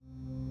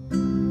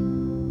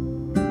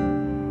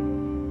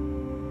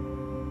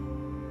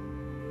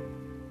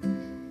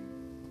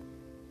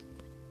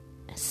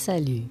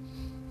Salut.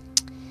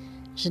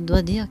 Je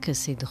dois dire que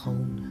c'est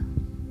drôle.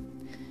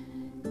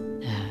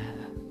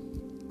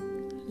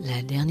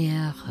 La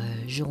dernière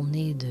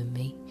journée de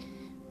mai,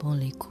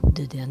 les coupes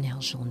de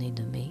dernière journée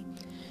de mai,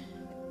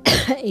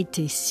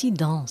 étaient si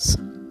denses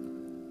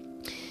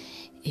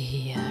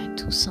et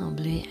tout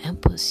semblait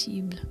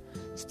impossible.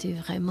 C'était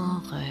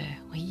vraiment,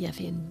 il y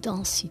avait une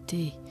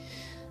densité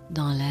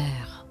dans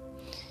l'air.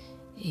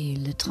 Et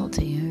le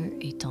 31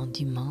 étant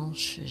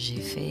dimanche, j'ai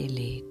fait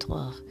les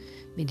 3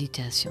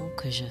 méditations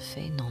que je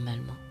fais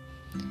normalement.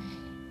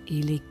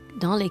 Et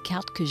dans les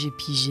cartes que j'ai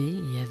pigées,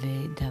 il y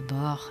avait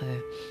d'abord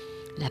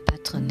la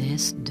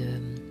patronesse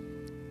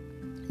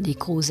des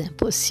causes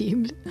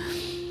impossibles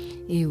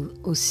et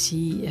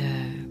aussi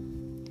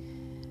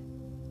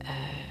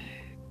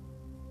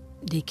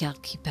des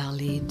cartes qui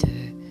parlaient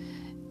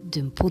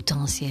d'un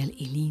potentiel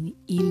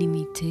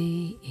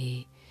illimité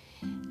et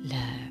la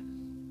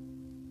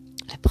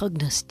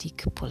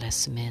prognostic pour la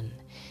semaine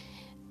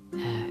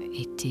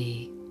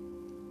était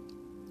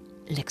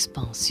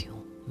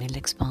l'expansion, mais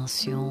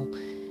l'expansion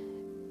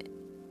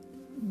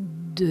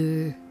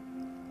d'un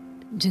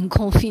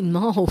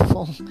confinement au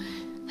fond,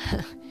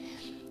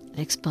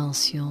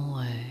 l'expansion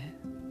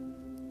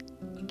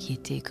qui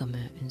était comme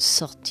une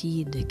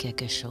sortie de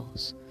quelque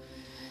chose.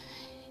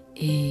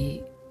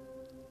 Et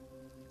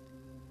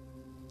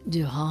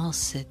durant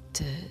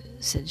cette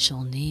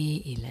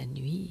journée et la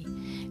nuit,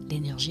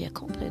 l'énergie a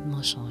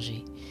complètement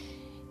changé.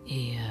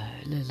 Et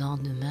le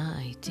lendemain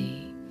a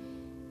été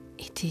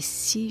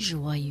si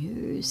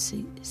joyeux,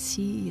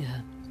 si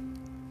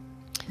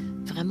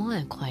vraiment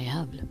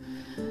incroyable.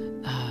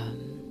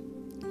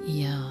 Il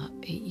y a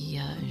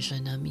un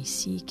jeune homme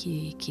ici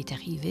qui est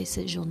arrivé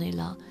cette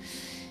journée-là,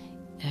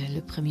 le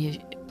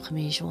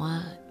 1er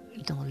juin,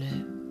 dans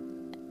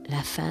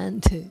la fin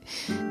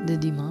de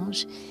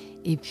dimanche.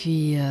 Et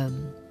puis,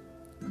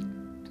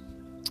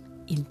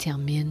 il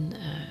termine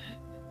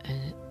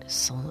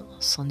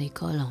son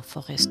école en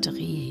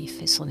foresterie et il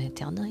fait son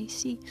internat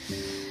ici.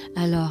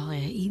 Alors,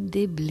 il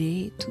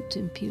déblaye toute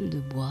une pile de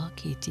bois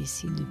qui est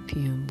ici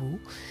depuis un bout,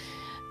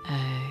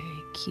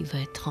 qui va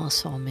être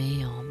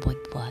transformée en bois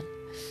de boîte.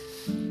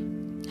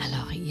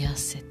 Alors, il y a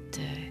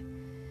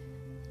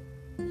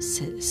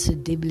ce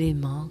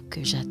déblayement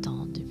que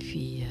j'attends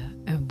depuis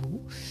un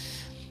bout.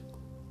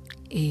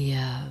 Et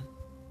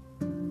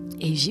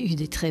j'ai eu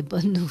des très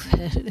bonnes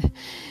nouvelles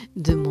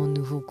de mon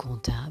nouveau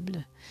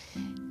comptable.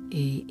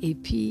 Et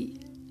puis,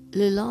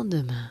 le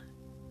lendemain,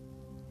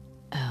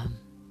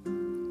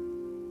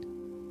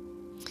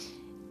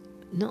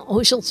 non,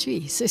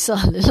 aujourd'hui, c'est ça,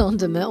 le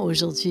lendemain,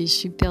 aujourd'hui, je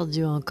suis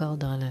perdue encore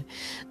dans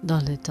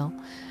le temps.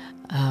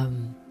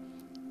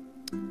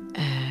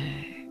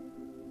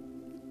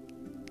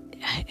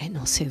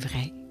 Non, c'est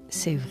vrai,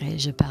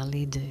 je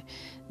parlais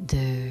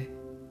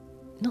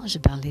je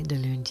parlais de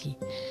lundi.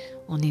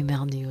 On est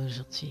mardi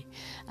aujourd'hui.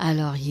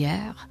 Alors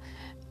hier,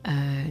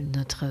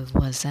 notre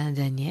voisin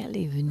Daniel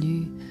est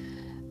venu,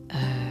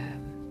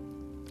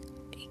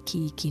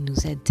 qui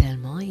nous aide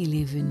tellement. Il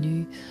est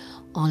venu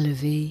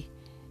enlever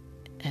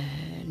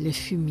le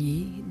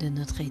fumier de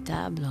notre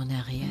étable en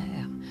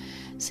arrière.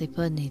 C'est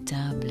pas une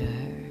étable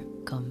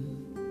comme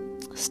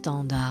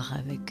standard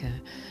avec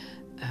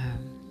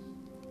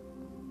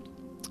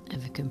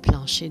un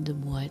plancher de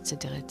bois,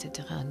 etc.,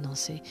 etc. Non,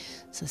 c'est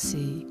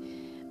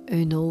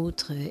une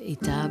autre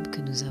étable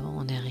que nous avons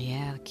en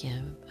arrière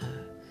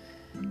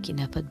qui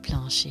n'a pas de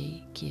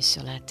plancher, qui est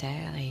sur la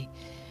terre, et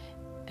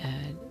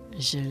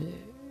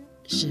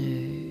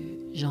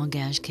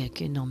j'engage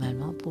quelqu'un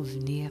normalement pour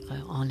venir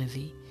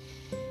enlever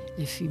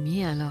le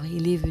fumier. Alors,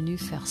 il est venu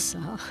faire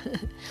ça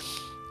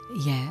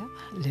hier,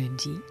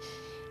 lundi.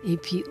 Et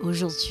puis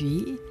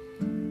aujourd'hui,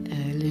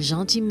 le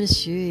gentil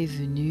monsieur est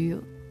venu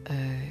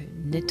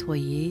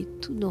nettoyer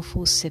tous nos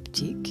fosses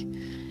septiques.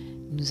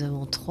 Nous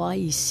avons 3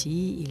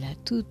 ici. Il a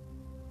tout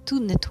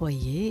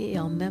nettoyé, et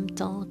en même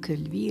temps que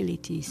lui, il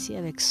était ici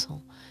avec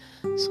son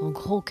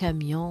gros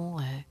camion,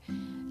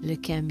 le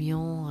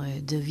camion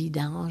de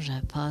vidange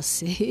a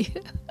passé.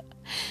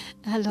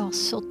 Alors,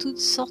 sur toutes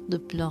sortes de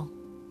plans,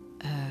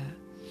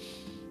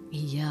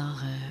 il y a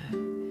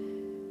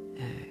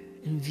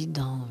une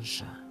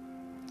vidange.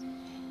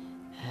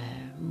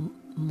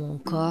 Mon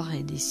corps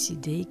a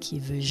décidé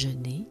qu'il veut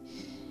jeûner.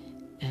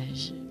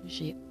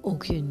 J'ai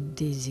aucun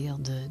désir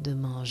de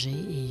manger,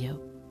 et il y a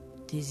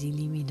des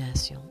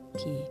éliminations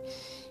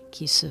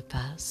qui se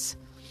passent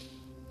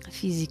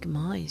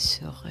physiquement et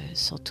sur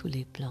tous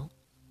les plans.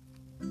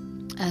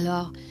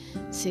 Alors,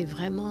 c'est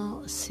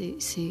vraiment, c'est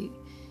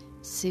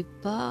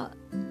pas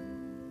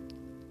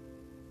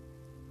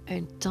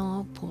un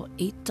temps pour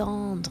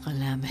étendre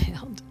la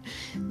merde,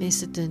 mais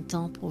c'est un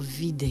temps pour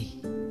vider.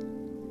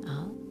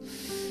 Hein?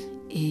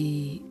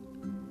 Et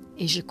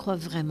je crois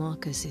vraiment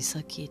que c'est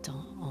ça qui est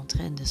en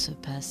train de se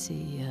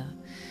passer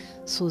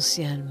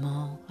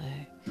socialement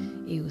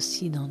et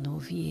aussi dans nos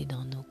vies et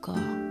dans nos corps.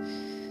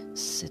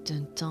 C'est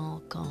un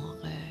temps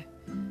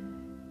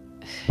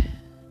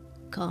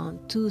quand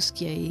tout ce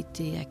qui a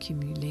été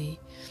accumulé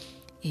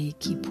et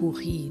qui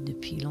pourrit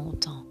depuis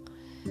longtemps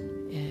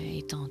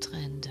est en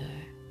train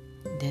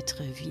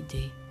d'être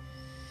vidé.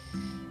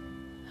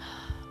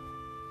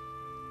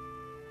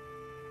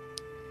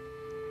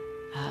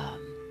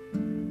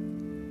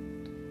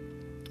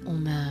 On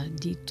m'a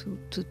dit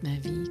toute ma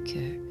vie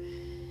que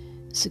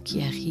ce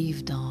qui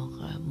arrive dans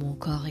mon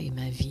corps et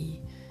ma vie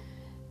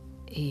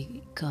est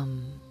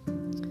comme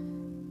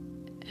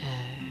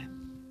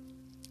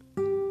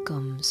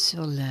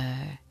sur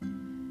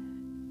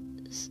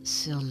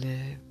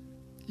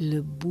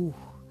le bout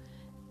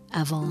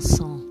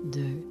avançant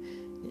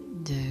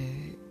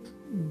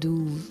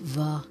d'où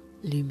va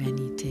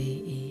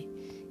l'humanité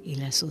et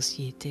la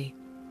société.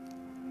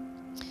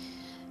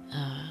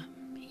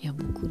 Il y a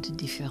beaucoup de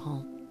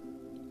différentes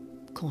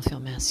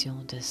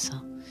confirmations de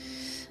ça.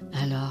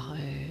 Alors,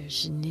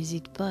 je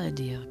n'hésite pas à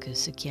dire que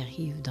ce qui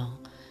arrive dans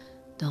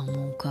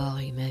mon corps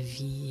et ma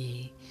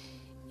vie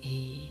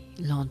et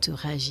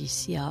l'entourage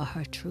ici à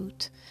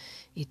Heartroot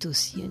est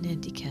aussi une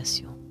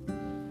indication,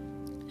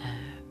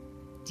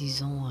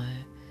 disons,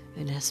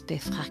 un aspect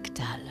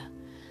fractal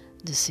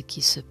de ce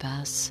qui se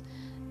passe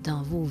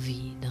dans vos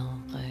vies,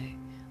 dans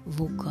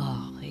vos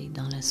corps et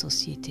dans la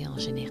société en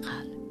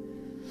général.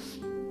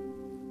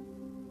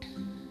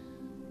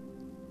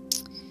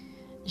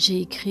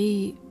 J'ai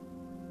écrit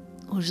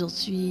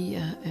aujourd'hui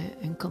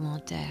un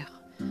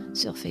commentaire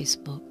sur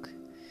Facebook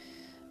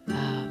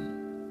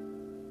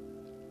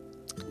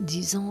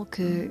disant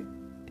que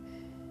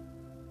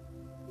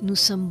nous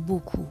sommes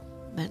beaucoup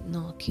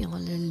maintenant qui ont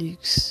le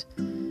luxe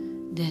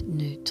d'être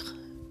neutres.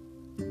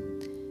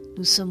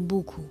 Nous sommes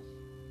beaucoup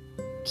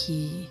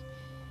qui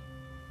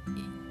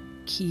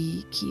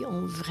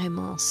ont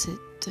vraiment ce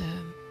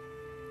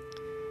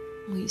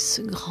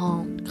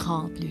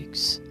grand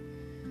luxe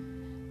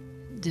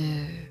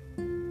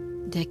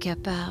d'être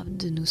capable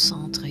de nous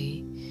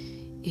centrer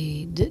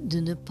et de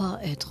ne pas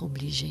être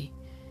obligé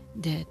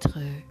d'être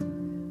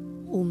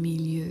au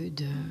milieu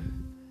de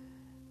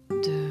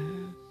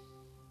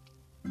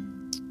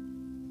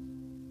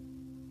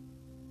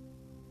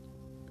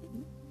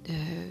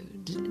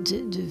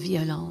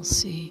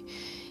violence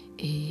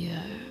et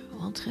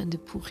en train de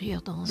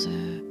pourrir dans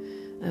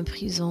un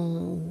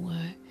prison ou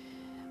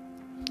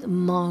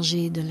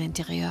manger de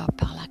l'intérieur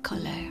par la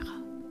colère.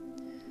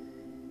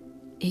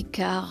 Et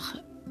car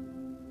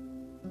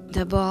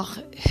d'abord,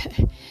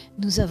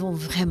 nous avons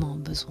vraiment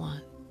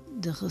besoin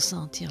de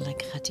ressentir la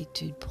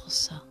gratitude pour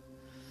ça.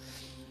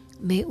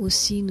 Mais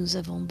aussi, nous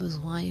avons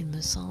besoin, il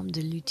me semble,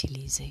 de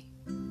l'utiliser.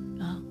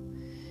 Hein?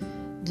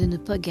 De ne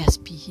pas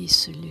gaspiller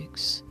ce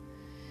luxe,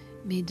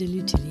 mais de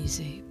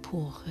l'utiliser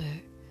pour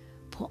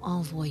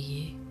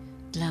envoyer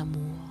de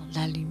l'amour,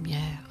 la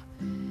lumière,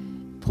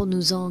 pour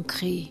nous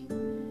ancrer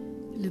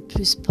le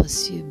plus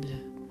possible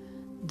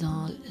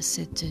dans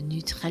cette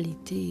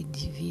neutralité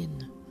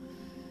divine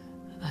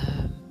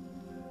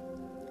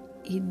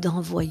et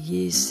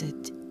d'envoyer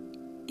cette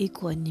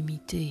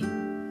équanimité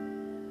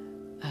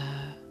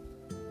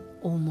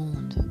au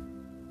monde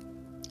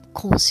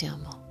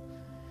consciemment.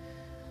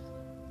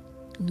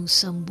 Nous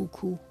sommes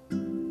beaucoup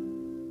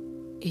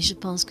et je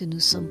pense que nous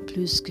sommes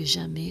plus que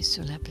jamais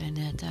sur la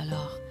planète,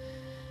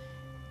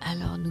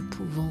 alors nous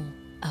pouvons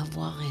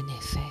avoir un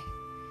effet.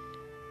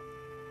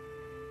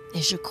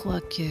 Et je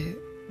crois que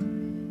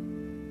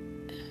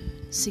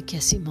c'est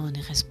quasiment une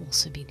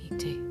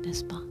responsabilité,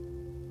 n'est-ce pas?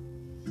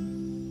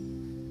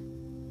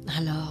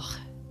 Alors,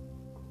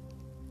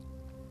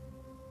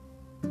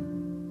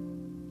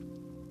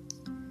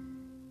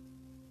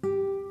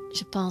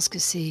 je pense que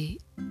ce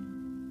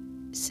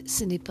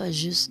n'est pas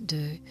juste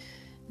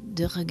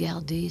de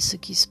regarder ce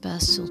qui se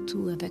passe,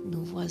 surtout avec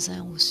nos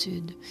voisins au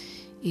sud,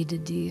 et de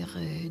dire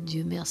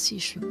Dieu merci,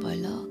 je suis pas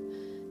là.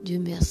 Dieu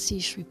merci,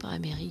 je suis pas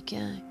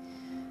américain.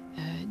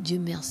 Dieu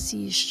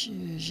merci,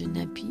 je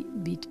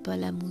n'habite pas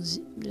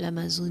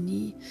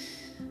l'Amazonie.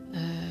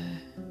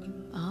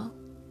 Hein?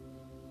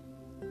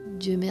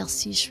 Dieu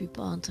merci, je suis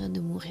pas en train de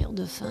mourir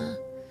de faim.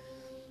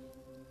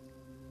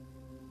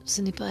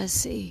 Ce n'est pas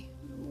assez.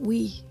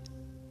 Oui,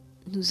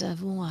 nous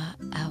avons à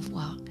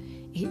avoir.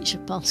 Et je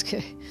pense que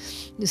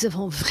nous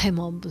avons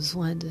vraiment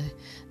besoin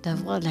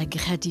d'avoir de la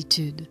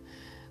gratitude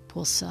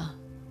pour ça.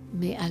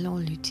 Mais allons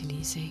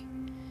l'utiliser.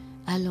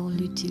 Allons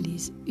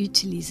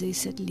utiliser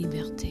cette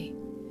liberté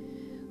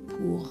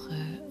pour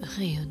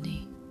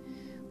rayonner,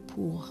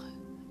 pour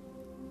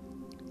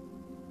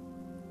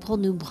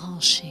nous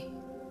brancher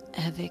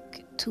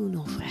avec tous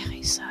nos frères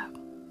et sœurs.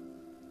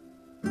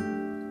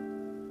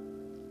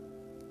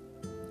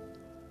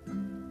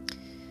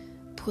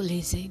 Pour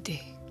les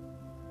aider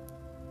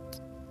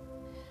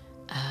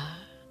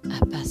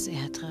à passer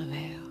à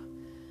travers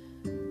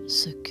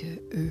ce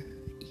que eux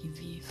y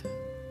vivent.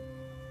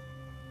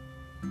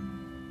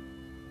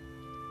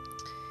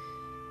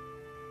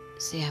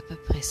 C'est à peu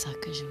près ça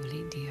que je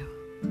voulais dire.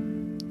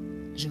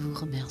 Je vous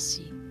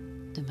remercie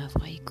de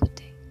m'avoir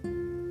écouté.